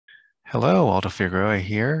Hello, Waldo Figueroa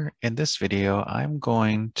here. In this video, I'm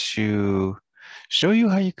going to show you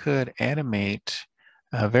how you could animate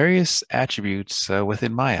various attributes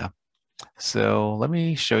within Maya. So let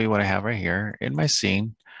me show you what I have right here in my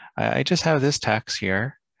scene. I just have this text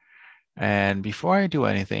here. And before I do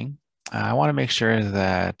anything, I want to make sure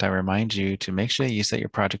that I remind you to make sure that you set your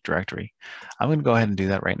project directory. I'm going to go ahead and do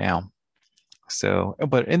that right now. So,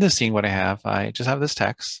 but in this scene, what I just have this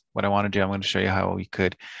text. What I want to do, I'm going to show you how we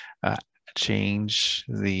could uh, change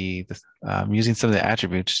using some of the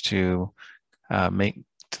attributes to make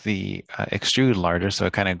the extrude larger so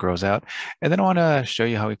it kind of grows out. And then I want to show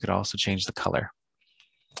you how we could also change the color.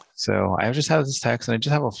 So I just have this text and I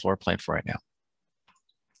just have a floor plan for right now.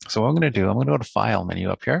 So what I'm going to do, I'm going to go to File menu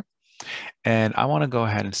up here, and I want to go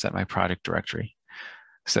ahead and set my project directory.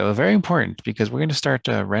 So very important because we're going to start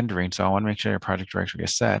rendering. So I want to make sure your project directory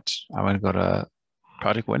is set. I'm going to go to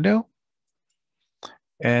Project Window.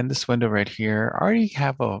 And this window right here, I already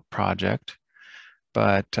have a project,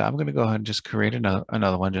 but I'm going to go ahead and just create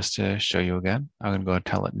another one just to show you again. I'm going to go and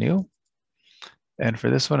tell it new. And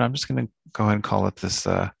for this one, I'm just going to go ahead and call it this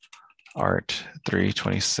Art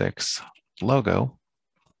 326 logo.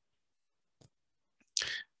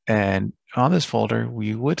 And on this folder,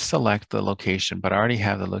 we would select the location, but I already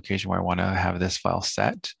have the location where I want to have this file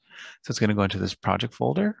set. So it's going to go into this project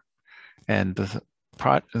folder, and the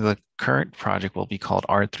current project will be called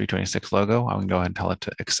Art326 logo. I'm going to go ahead and tell it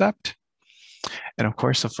to accept. And of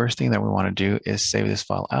course, the first thing that we want to do is save this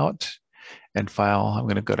file out. And file, I'm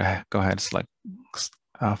going to go ahead and select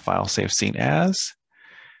file save scene as.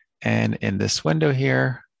 And in this window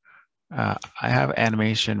here, I have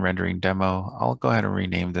animation rendering demo. I'll go ahead and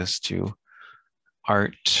rename this to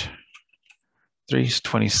Art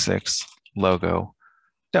 326 logo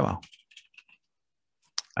demo.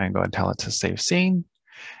 I can go ahead and tell it to save scene.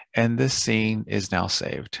 And this scene is now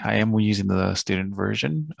saved. I am using the student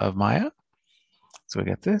version of Maya. So we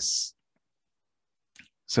get this.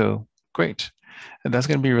 So great. And that's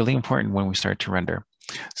going to be really important when we start to render.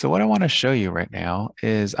 So what I want to show you right now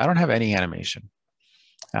is I don't have any animation.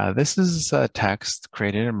 This is a text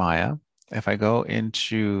created in Maya. If I go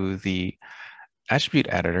into the attribute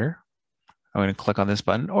editor, I'm going to click on this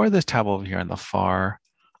button or this tab over here on the far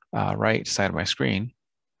right side of my screen.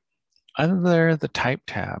 Under the type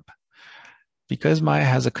tab, because Maya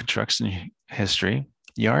has a construction history,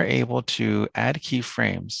 you are able to add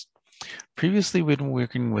keyframes. Previously, we've been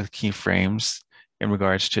working with keyframes in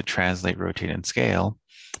regards to translate, rotate, and scale,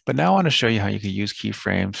 but now I want to show you how you can use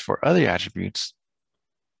keyframes for other attributes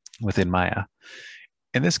within Maya.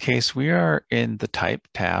 In this case, we are in the type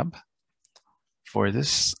tab for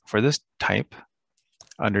this type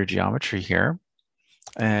under geometry here.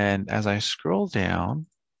 And as I scroll down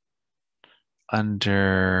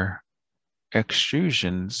under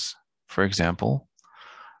extrusions, for example,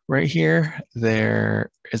 right here, there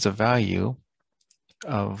is a value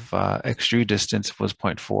of extrude distance was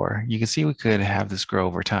 0.4. You can see we could have this grow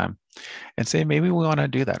over time and say maybe we want to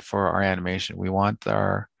do that for our animation. We want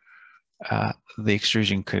our the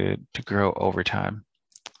extrusion to grow over time.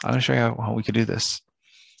 I'm going to show you how we could do this.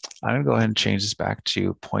 I'm going to go ahead and change this back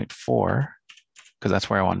to 0.4 because that's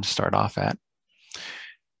where I want to start off at.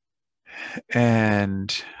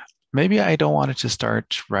 And maybe I don't want it to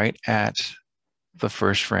start right at the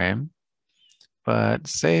first frame, but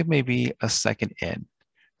say maybe a second in.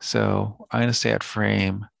 So I'm going to stay at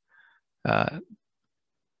frame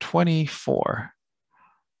 24.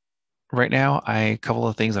 Right now, a couple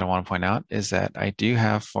of things that I want to point out is that I do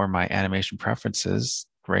have for my animation preferences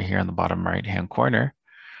right here on the bottom right-hand corner,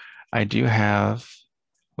 I do have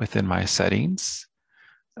within my settings,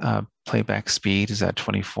 playback speed is at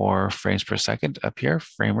 24 frames per second up here,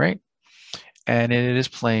 frame rate, and it is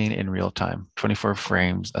playing in real time, 24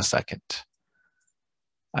 frames a second.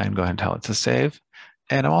 I can go ahead and tell it to save.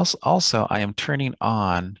 And also I am turning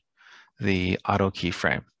on the auto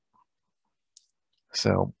keyframe.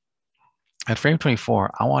 So at frame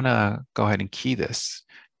 24, I want to go ahead and key this.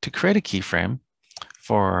 To create a keyframe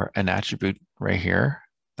for an attribute right here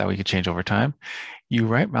that we could change over time, you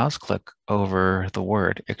right mouse click over the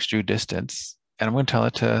word extrude distance, and I'm going to tell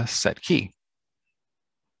it to set key.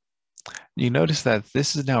 You notice that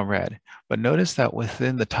this is now red, but notice that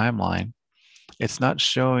within the timeline, it's not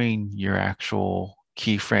showing your actual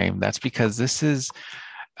keyframe. That's because this is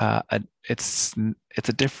it's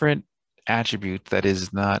a different attribute that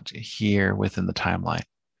is not here within the timeline.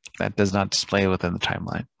 That does not display within the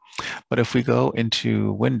timeline. But if we go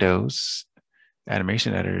into Windows,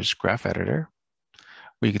 Animation Editor's Graph Editor,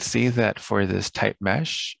 we could see that for this type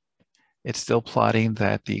mesh, it's still plotting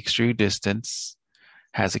that the extrude distance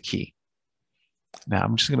has a key. Now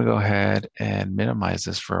I'm just going to go ahead and minimize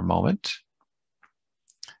this for a moment.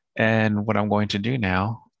 And what I'm going to do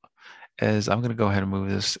now is I'm going to go ahead and move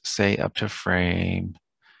this, say, up to frame.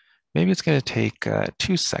 Maybe it's going to take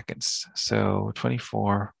 2 seconds. So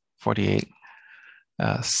 24, 48,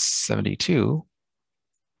 72.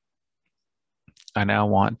 I now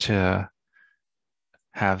want to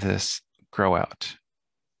have this grow out.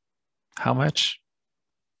 How much?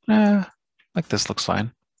 Like this looks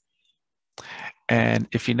fine. And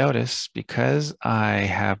if you notice, because I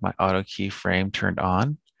have my auto keyframe turned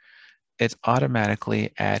on, it's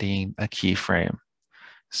automatically adding a keyframe.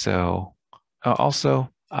 So also,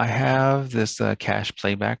 I have this cache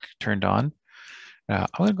playback turned on. I'm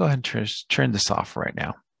going to go ahead and turn this off right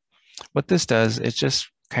now. What this does, it's just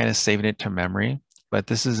kind of saving it to memory, but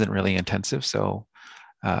this isn't really intensive, so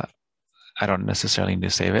uh, I don't necessarily need to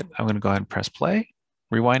save it. I'm going to go ahead and press play,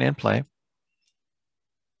 rewind and play,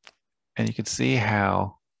 and you can see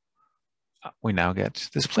how we now get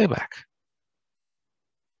this playback.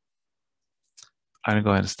 I'm going to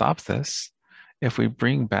go ahead and stop this. If we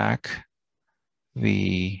bring back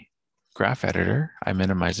the graph editor, I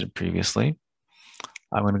minimized it previously.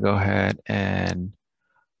 I'm going to go ahead and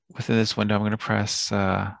within this window, I'm going to press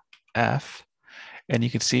F. And you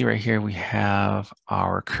can see right here, we have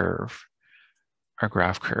our curve, our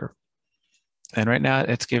graph curve. And right now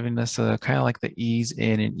it's giving us a kind of like the ease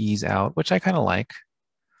in and ease out, which I kind of like.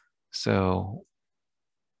 So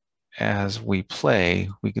as we play,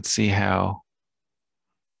 we could see how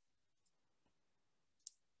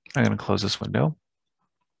I'm going to close this window.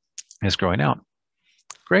 It's growing out.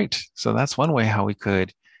 Great. So that's one way how we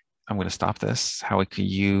could, I'm going to stop this, how we could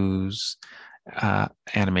use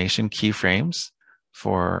animation keyframes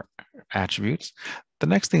for attributes. The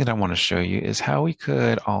next thing that I want to show you is how we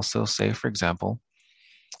could also say, for example,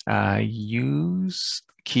 use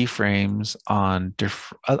keyframes on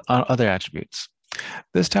on other attributes.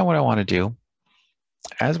 This time what I want to do,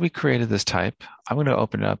 as we created this type, I'm going to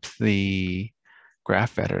open up the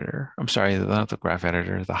graph editor. I'm sorry, not the graph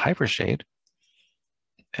editor, the hypershade.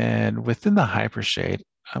 And within the hypershade,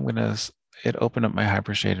 I'm going to open up my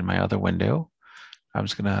hypershade in my other window. I'm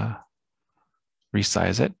just going to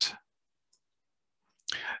resize it.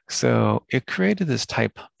 So it created this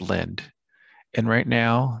type blend. And right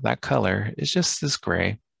now, that color is just this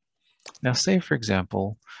gray. Now, say, for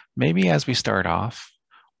example, maybe as we start off,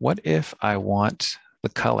 what if I want the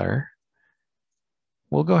color?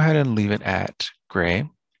 We'll go ahead and leave it at gray.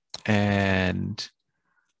 And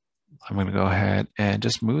I'm going to go ahead and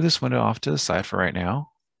just move this window off to the side for right now.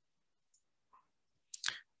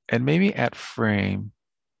 And maybe at frame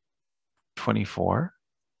 24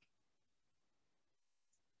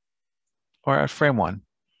 or at frame 1.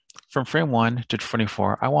 From frame 1 to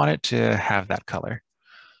 24, I want it to have that color.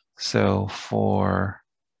 So for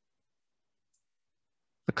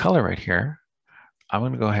the color right here, I'm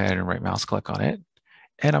going to go ahead and right mouse click on it.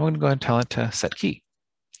 And I'm going to go ahead and tell it to set key.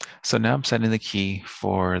 So now I'm setting the key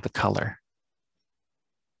for the color.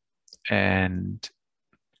 And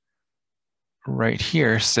right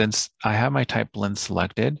here, since I have my type blend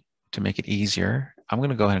selected to make it easier, I'm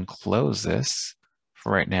going to go ahead and close this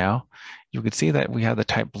for right now. You can see that we have the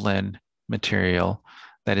type blend material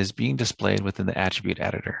that is being displayed within the attribute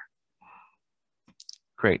editor.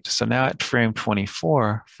 Great. So now at frame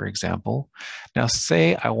 24, for example, now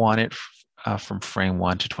say I want it from frame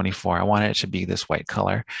 1 to 24, I want it to be this white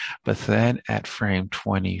color. But then at frame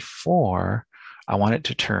 24, I want it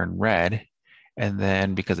to turn red. And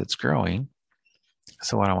then because it's growing,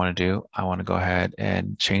 so what I want to do, I want to go ahead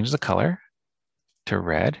and change the color to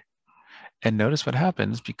red. And notice what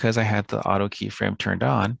happens because I had the auto keyframe turned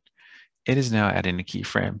on, it is now adding a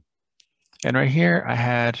keyframe. And right here, I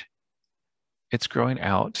had it's growing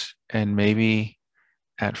out, and maybe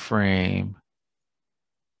at frame,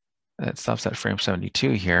 that stops at frame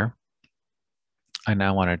 72 here. I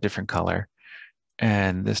now want a different color.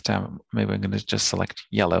 And this time, maybe I'm going to just select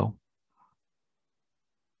yellow.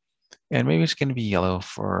 And maybe it's going to be yellow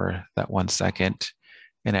for that 1 second.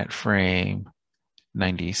 And at frame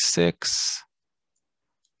 96,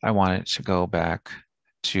 I want it to go back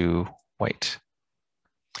to white.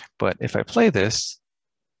 But if I play this,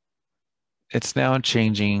 it's now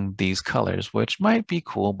changing these colors, which might be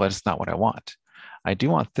cool, but it's not what I want. I do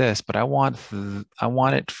want this, but I want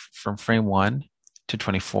it from frame 1 to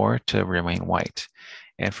 24 to remain white.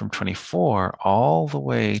 And from 24 all the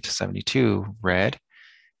way to 72, red,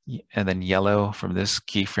 and then yellow from this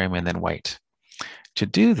keyframe, and then white. To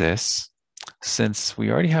do this, since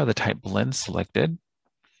we already have the type blend selected,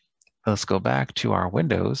 let's go back to our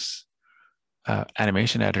Windows,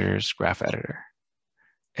 Animation Editor's Graph Editor.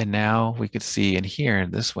 And now we could see in here, in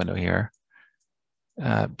this window here,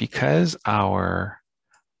 because our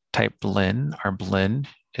type blend, our blend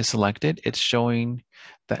is selected, it's showing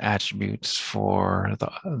the attributes for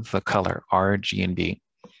the color R, G, and B.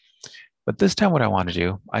 But this time what I want to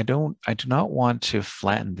do, I do not want to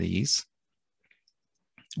flatten these.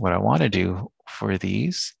 What I want to do for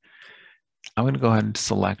these, I'm going to go ahead and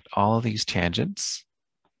select all of these tangents.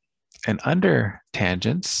 And under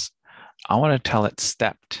tangents, I want to tell it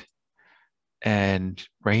stepped. And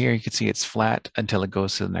right here, you can see it's flat until it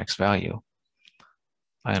goes to the next value.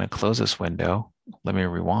 I'm going to close this window. Let me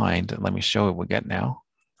rewind and let me show what we get now.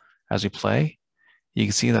 As we play, you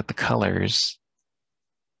can see that the colors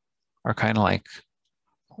are kind of like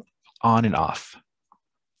on and off.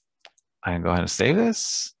 I'm going to go ahead and save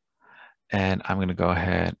this. And I'm going to go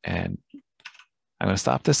ahead and I'm going to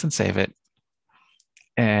stop this and save it.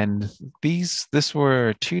 And this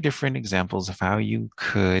were two different examples of how you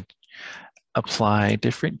could apply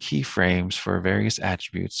different keyframes for various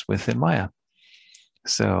attributes within Maya.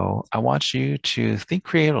 So I want you to think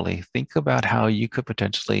creatively, think about how you could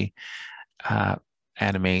potentially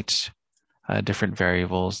animate different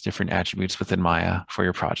variables, different attributes within Maya for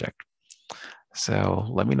your project. So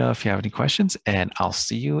let me know if you have any questions, and I'll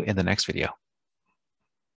see you in the next video.